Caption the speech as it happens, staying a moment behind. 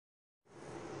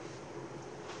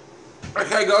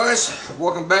Okay guys,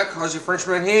 welcome back. Aussie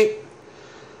Frenchman here.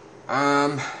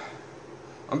 I'm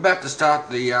about to start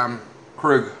the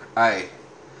Krug-A,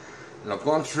 and I've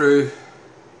gone through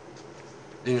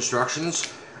the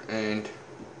instructions and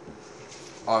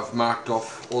I've marked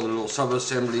off all the little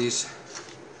sub-assemblies,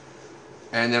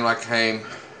 and then I came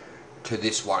to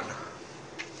this one.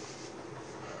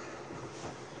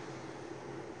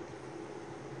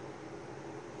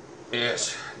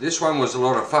 Yes, this one was a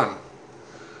lot of fun.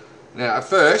 Now at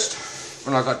first,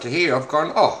 when I got to here, I've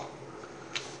gone, oh,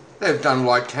 they've done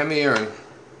like Tamiya and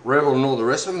Rebel and all the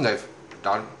rest of them, they've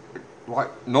done like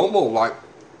normal, like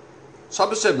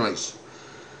sub-assemblies.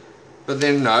 But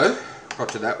then no, got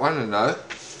to that one and no.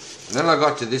 And then I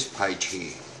got to this page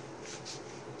here.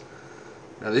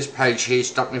 Now this page here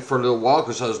stuck me for a little while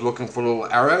because I was looking for little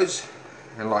arrows.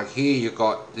 And like here you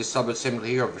got this sub-assembly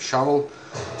here of a shovel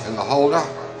and the holder.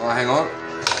 Oh, hang on.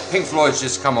 Pink Floyd's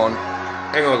just come on.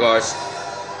 Hang on guys.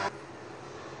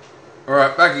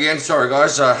 Alright, back again. Sorry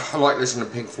guys, I like listening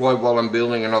to Pink Floyd while I'm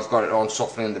building, and I've got it on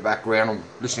softly in the background. I'm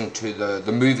listening to the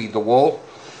movie The Wall,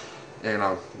 and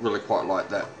I really quite like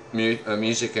that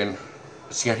music, and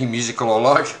it's the only musical I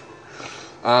like.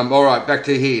 Alright, back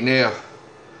to here now.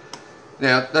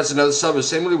 Now that's another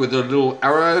sub-assembly with a little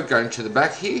arrow going to the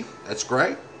back here. That's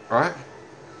great, right?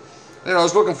 Then I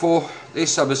was looking for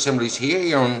these sub-assemblies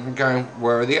here and going,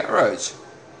 where are the arrows?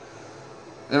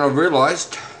 Then I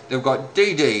realised they've got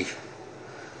DD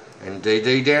and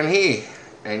DD down here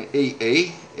and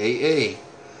EE, EE.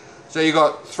 So you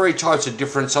got three types of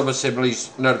different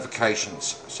sub-assemblies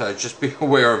notifications. So just be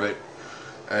aware of it.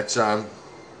 It's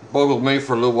boggled me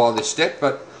for a little while, this step,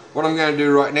 but what I'm going to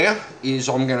do right now is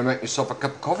I'm going to make myself a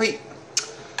cup of coffee,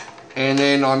 and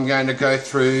then I'm going to go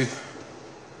through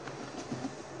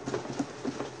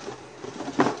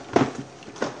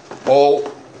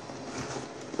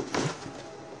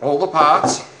all the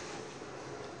parts,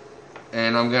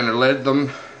 and I'm going to lead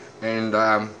them, and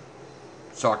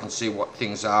so I can see what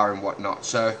things are and what not.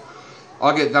 So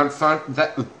I'll get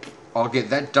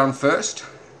that done first,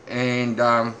 and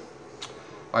like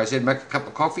I said, make a cup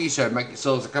of coffee. So make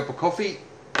yourselves a cup of coffee,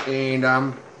 and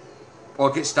I'll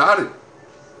get started.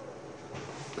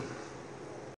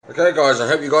 Okay guys, I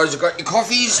hope you guys have got your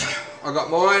coffees. I got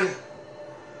mine.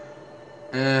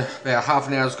 About half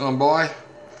an hour's gone by.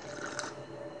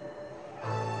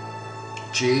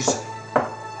 Cheers.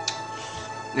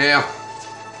 Now,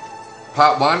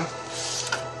 part one,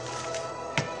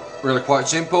 really quite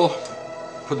simple.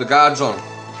 Put the guards on,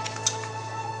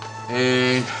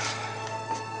 and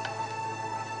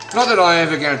not that I'm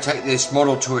ever going to take this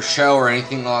model to a show or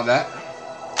anything like that,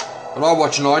 but I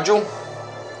watch Nigel,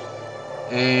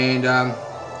 and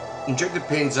injector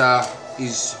pins are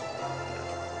his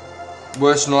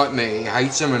worst nightmare. He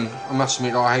hates them, and I must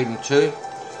admit I hate them too.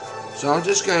 So I'm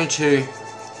just going to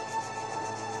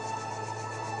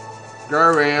go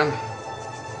around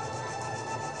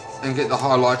and get the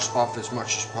highlights off as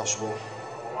much as possible.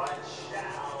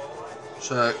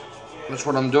 So that's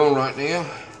what I'm doing right now.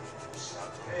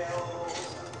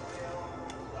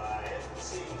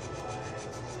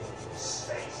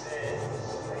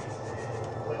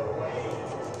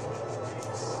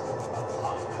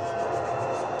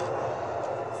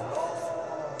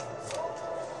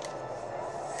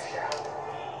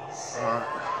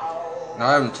 No,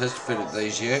 I haven't test fitted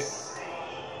these yet.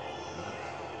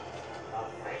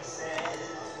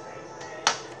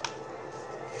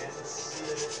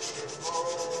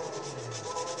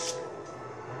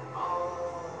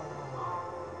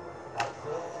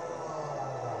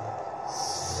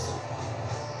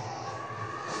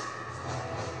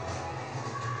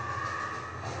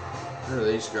 Where do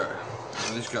these go?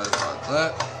 And this goes like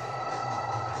that.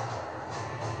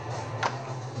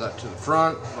 That to the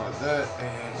front, like that,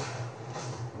 and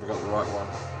we got the right one.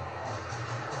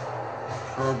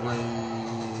 Probably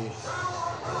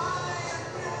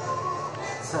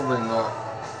not.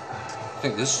 I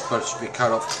think this is supposed to be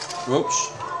cut off.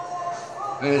 Whoops.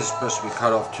 This is supposed to be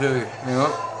cut off too. Hang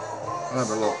on. I'll have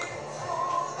a look.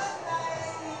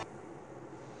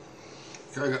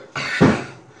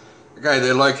 Okay,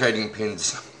 they're locating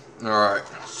pins. Alright,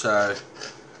 so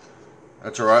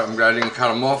that's alright. I'm glad I didn't cut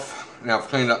them off. Now I've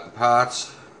cleaned up the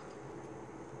parts.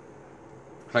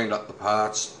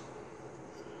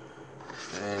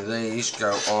 And these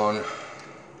go on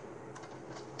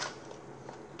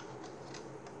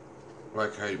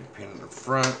located pin at the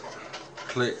front.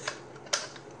 Click,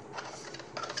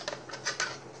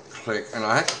 click, and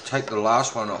I had to take the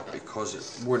last one off because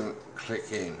it wouldn't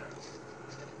click in.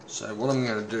 So what I'm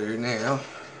going to do now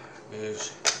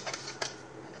is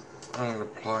I'm going to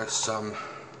apply some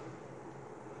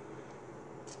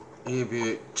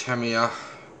Tamia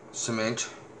cement,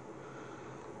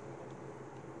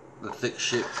 the thick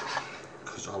shit,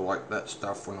 because I like that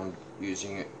stuff when I'm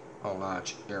using it on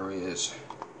large areas.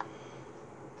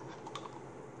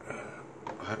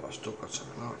 I hope I've still got some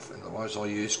enough, otherwise I'll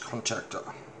use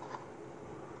contactor.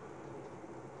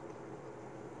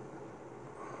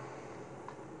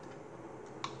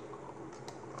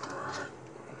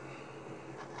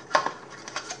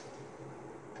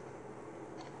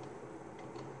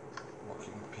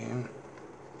 Locking pin.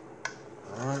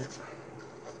 Alright.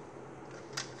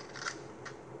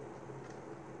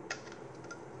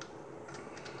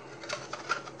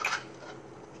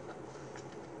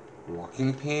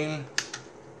 Locking pin.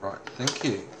 Right, thank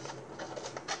you.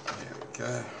 There we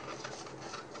go.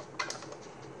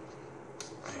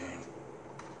 And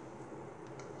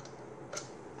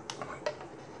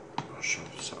I'll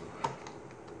shove some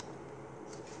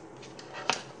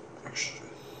extra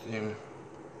thin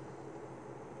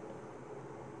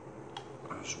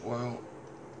as well.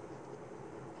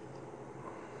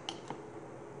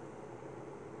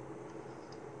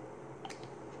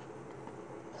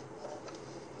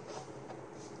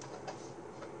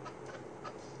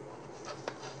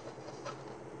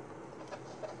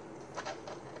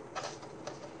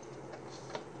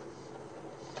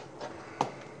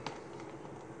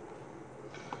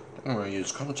 I'm going to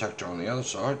use contactor on the other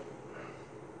side.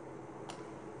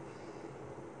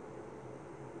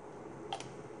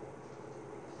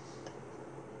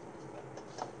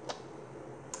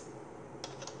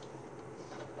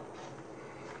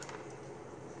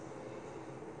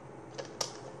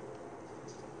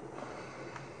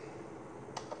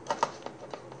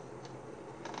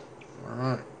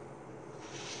 Alright.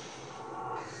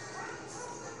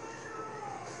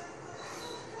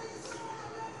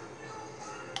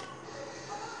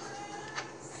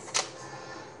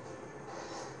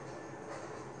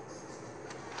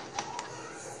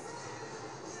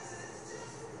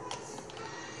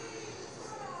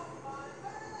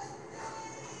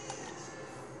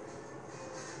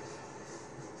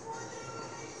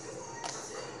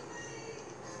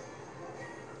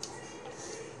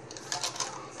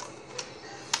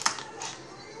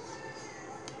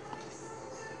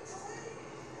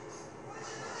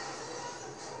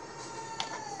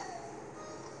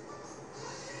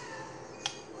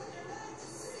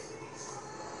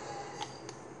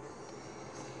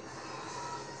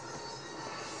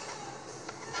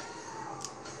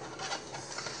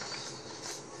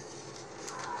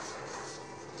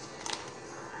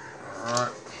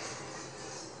 Alright.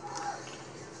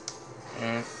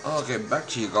 And I'll get back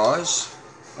to you guys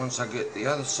once I get the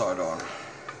other side on.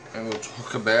 And we'll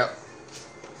talk about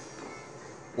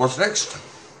what's next.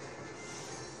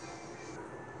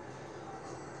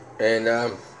 And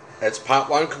that's part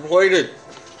one completed.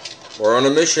 We're on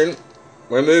a mission.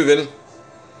 We're moving.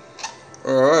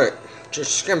 Alright.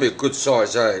 Just gonna be a good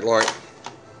size, eh? Like,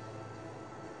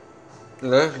 you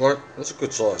know, like, that's a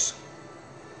good size.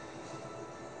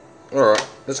 Alright,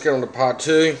 let's get on to part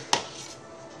two.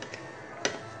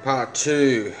 Part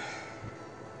two.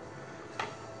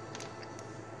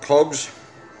 Cogs,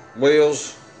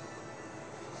 wheels,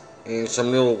 and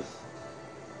some little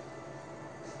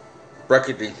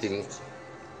brackety things.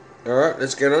 Alright,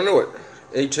 let's get on to it.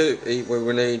 E2, where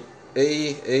we need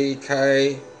E, E,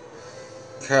 K,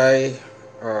 K.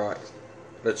 Alright,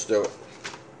 let's do it.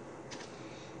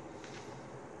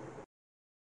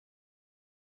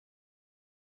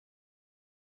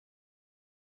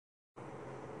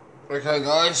 Okay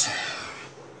guys,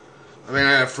 I've been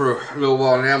out for a little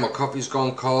while now. My coffee's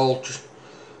gone cold.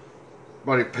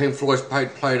 Bloody Pinfloy's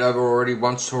played over already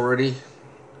once already.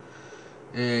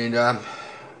 And I'm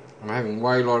having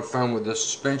way a lot of fun with the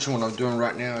suspension. What I'm doing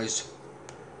right now is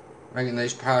making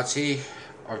these parts here.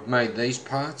 I've made these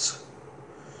parts,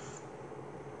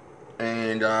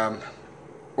 and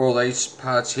all these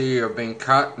parts here have been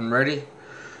cut and ready.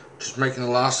 Just making the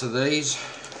last of these,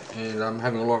 and I'm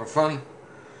having a lot of fun.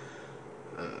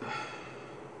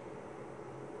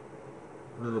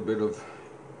 A little bit of,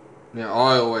 now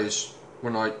I always,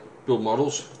 when I build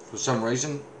models, for some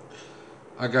reason,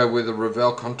 I go with a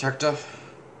Revell contactor,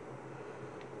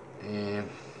 and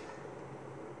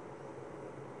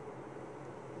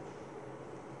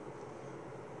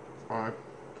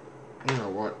you know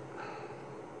what,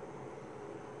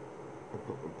 I'll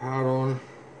put the part on.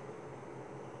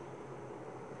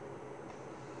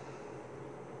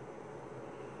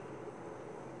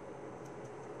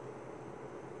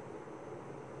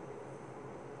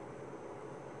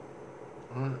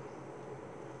 Right.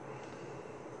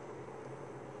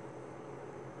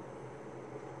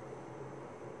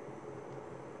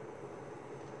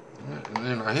 And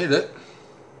and I hit it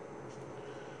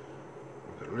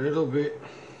with a little bit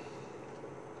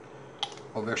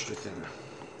of extra thin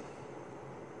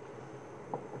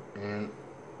and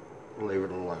leave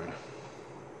it alone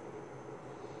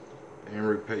and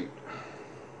repeat.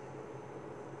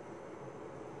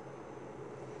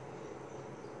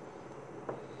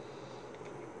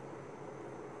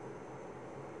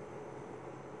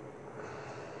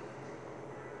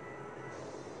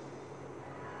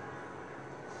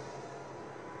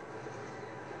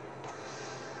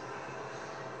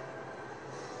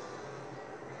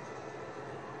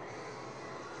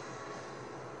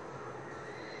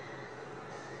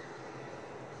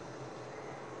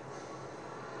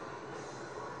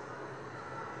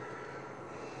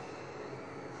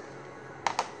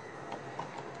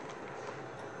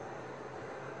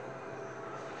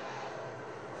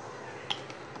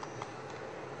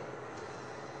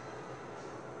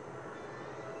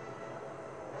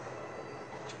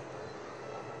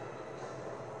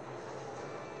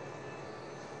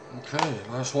 Okay,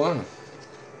 last one.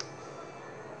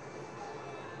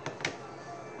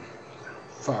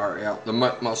 Far out. The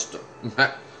matte master.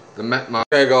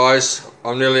 Okay, guys,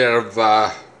 I'm nearly out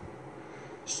of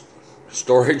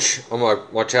storage on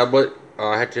my tablet.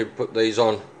 I had to put these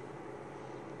on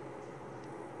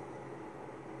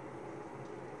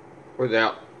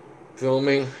without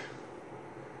filming.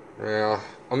 Now,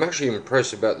 I'm actually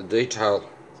impressed about the detail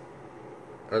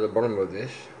at the bottom of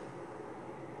this.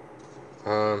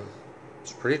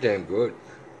 It's pretty damn good.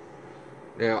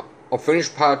 Now, I'll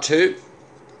finish part 2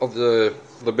 of the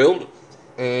build,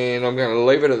 and I'm going to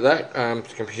leave it at that.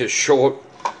 It's going to be a short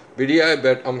video,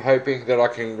 but I'm hoping that I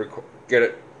can get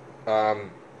it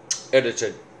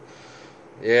edited.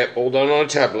 Yeah, all done on a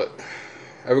tablet.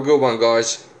 Have a good one,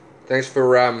 guys. Thanks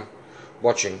for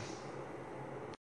watching.